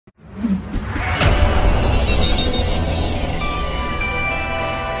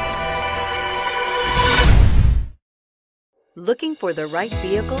Looking for the right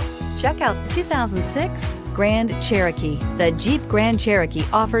vehicle? Check out 2006 Grand Cherokee. The Jeep Grand Cherokee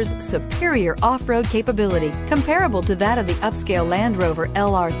offers superior off-road capability comparable to that of the upscale Land Rover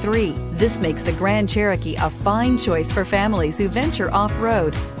LR3. This makes the Grand Cherokee a fine choice for families who venture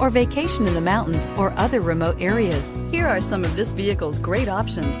off-road or vacation in the mountains or other remote areas. Here are some of this vehicle's great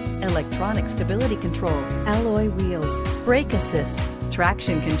options: electronic stability control, alloy wheels, brake assist,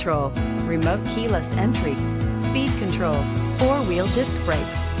 traction control, remote keyless entry, speed control, four-wheel disc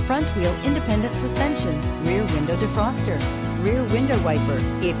brakes, front-wheel independent suspension, rear window defroster, rear window wiper.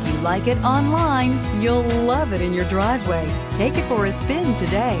 If you like it online, you'll love it in your driveway. Take it for a spin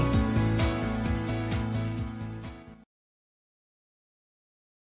today.